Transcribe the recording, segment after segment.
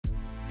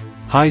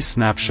Hi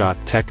Snapshot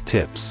Tech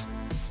Tips.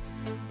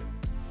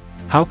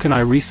 How can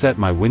I reset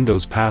my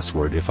Windows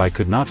password if I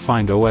could not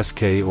find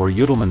osk or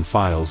utilman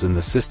files in the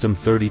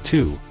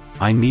System32?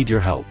 I need your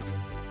help.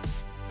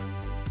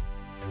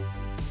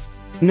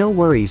 No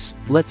worries,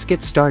 let's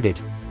get started.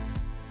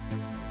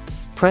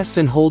 Press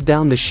and hold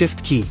down the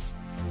Shift key.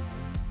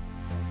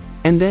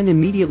 And then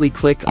immediately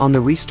click on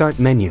the Restart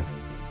menu.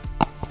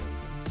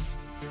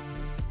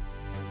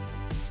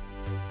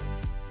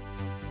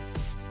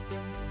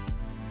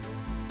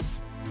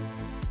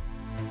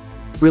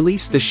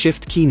 Release the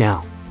Shift key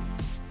now.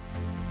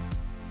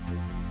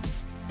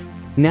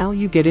 Now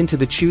you get into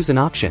the Choose an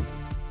option.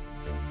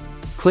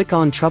 Click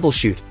on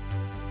Troubleshoot.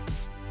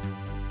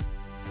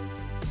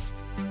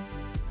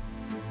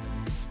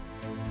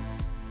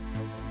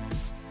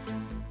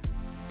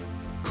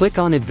 Click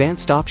on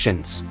Advanced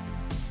Options.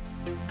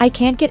 I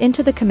can't get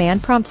into the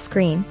command prompt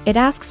screen. It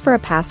asks for a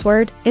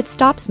password. It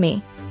stops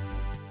me.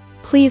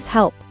 Please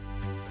help.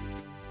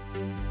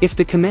 If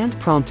the command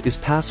prompt is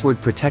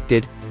password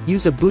protected,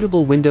 use a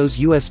bootable Windows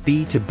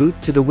USB to boot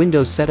to the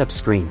Windows setup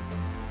screen.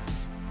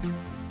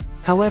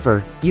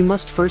 However, you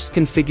must first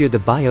configure the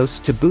BIOS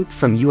to boot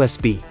from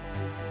USB.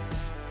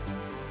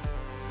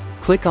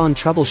 Click on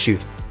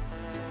Troubleshoot.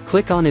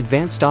 Click on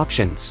Advanced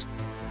Options.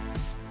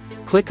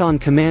 Click on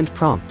Command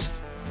Prompt.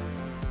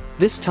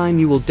 This time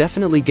you will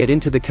definitely get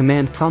into the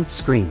command prompt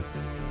screen.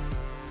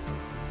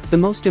 The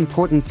most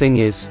important thing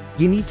is,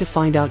 you need to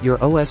find out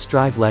your OS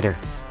drive letter.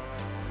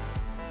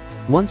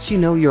 Once you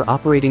know your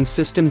operating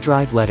system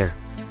drive letter,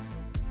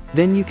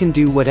 then you can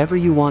do whatever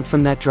you want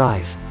from that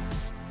drive.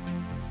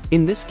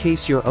 In this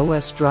case your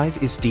OS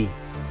drive is D.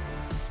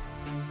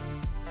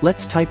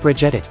 Let's type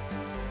regedit.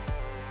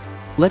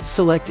 Let's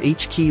select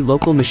HKey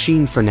local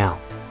machine for now.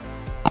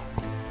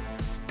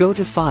 Go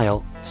to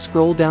File,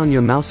 scroll down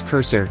your mouse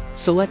cursor,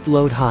 select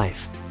Load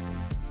Hive.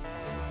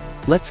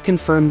 Let's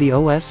confirm the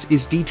OS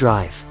is D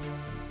drive.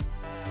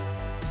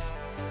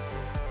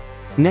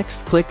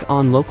 Next click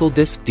on Local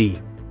Disk D.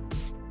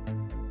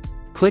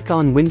 Click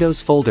on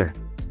Windows folder.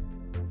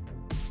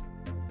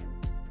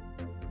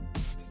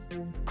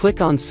 Click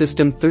on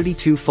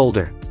System32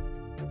 folder.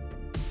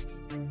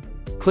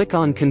 Click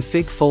on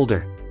Config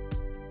folder.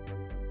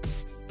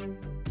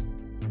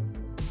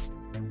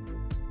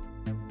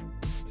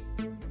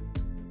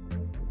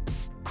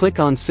 Click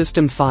on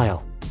System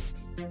File.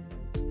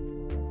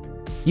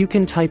 You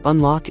can type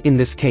unlock in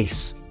this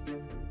case,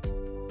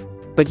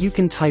 but you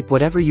can type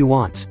whatever you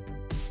want.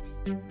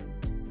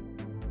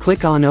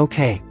 Click on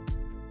OK.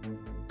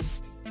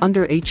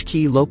 Under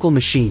HKey local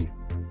machine,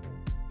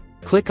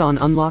 click on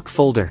Unlock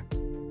folder.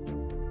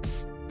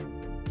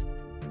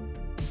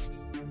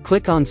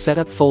 Click on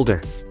Setup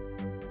folder.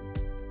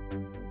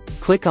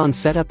 Click on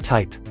Setup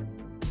type.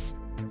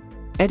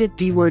 Edit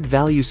DWORD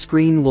value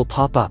screen will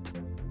pop up.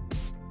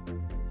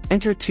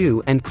 Enter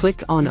 2 and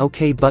click on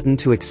OK button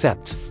to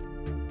accept.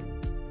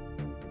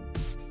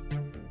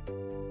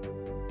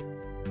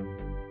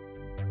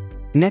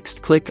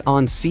 Next click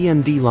on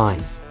CMD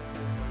line.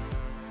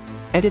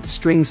 Edit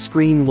string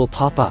screen will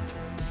pop up.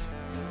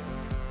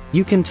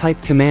 You can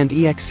type Command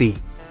 .exe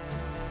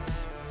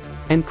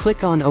and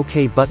click on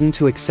OK button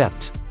to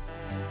accept.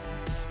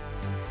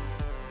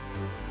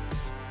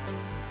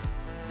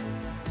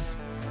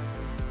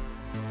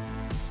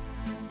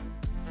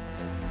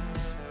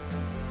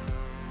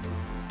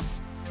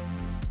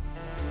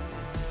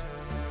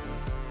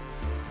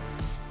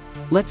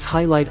 Let's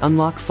highlight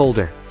Unlock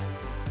folder.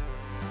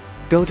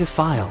 Go to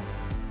File.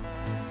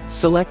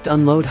 Select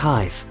Unload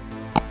Hive.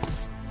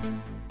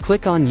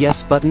 Click on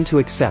Yes button to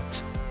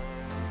accept.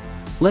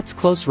 Let's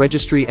close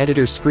Registry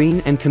Editor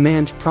screen and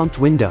Command Prompt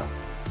window.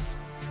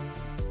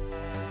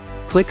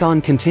 Click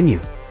on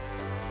Continue.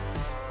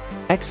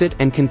 Exit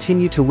and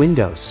continue to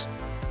Windows.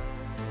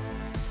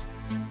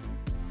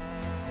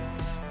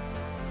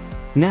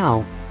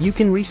 Now, you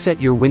can reset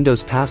your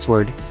Windows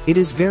password. It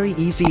is very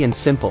easy and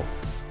simple.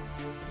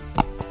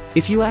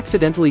 If you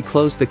accidentally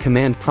close the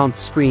command prompt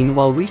screen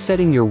while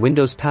resetting your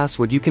Windows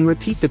password, you can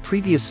repeat the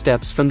previous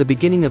steps from the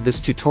beginning of this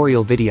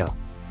tutorial video.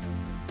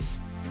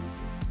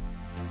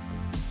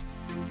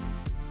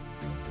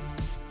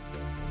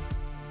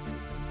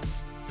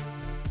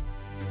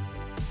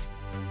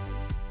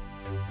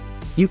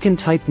 You can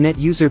type net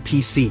user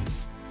PC.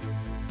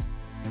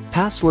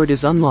 Password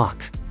is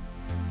unlock.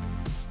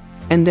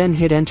 And then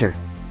hit enter.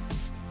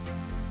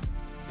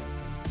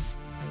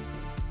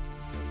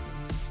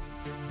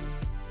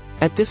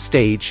 At this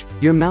stage,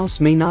 your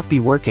mouse may not be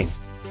working.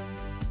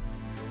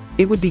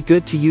 It would be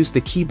good to use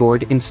the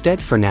keyboard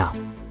instead for now.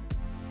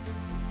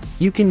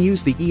 You can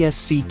use the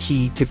ESC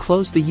key to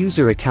close the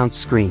user account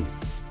screen.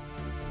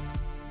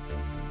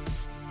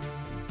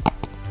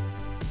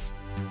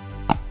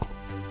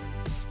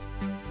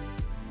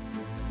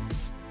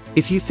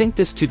 If you think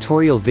this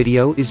tutorial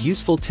video is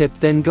useful tip,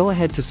 then go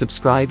ahead to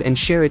subscribe and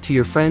share it to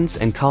your friends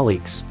and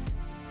colleagues.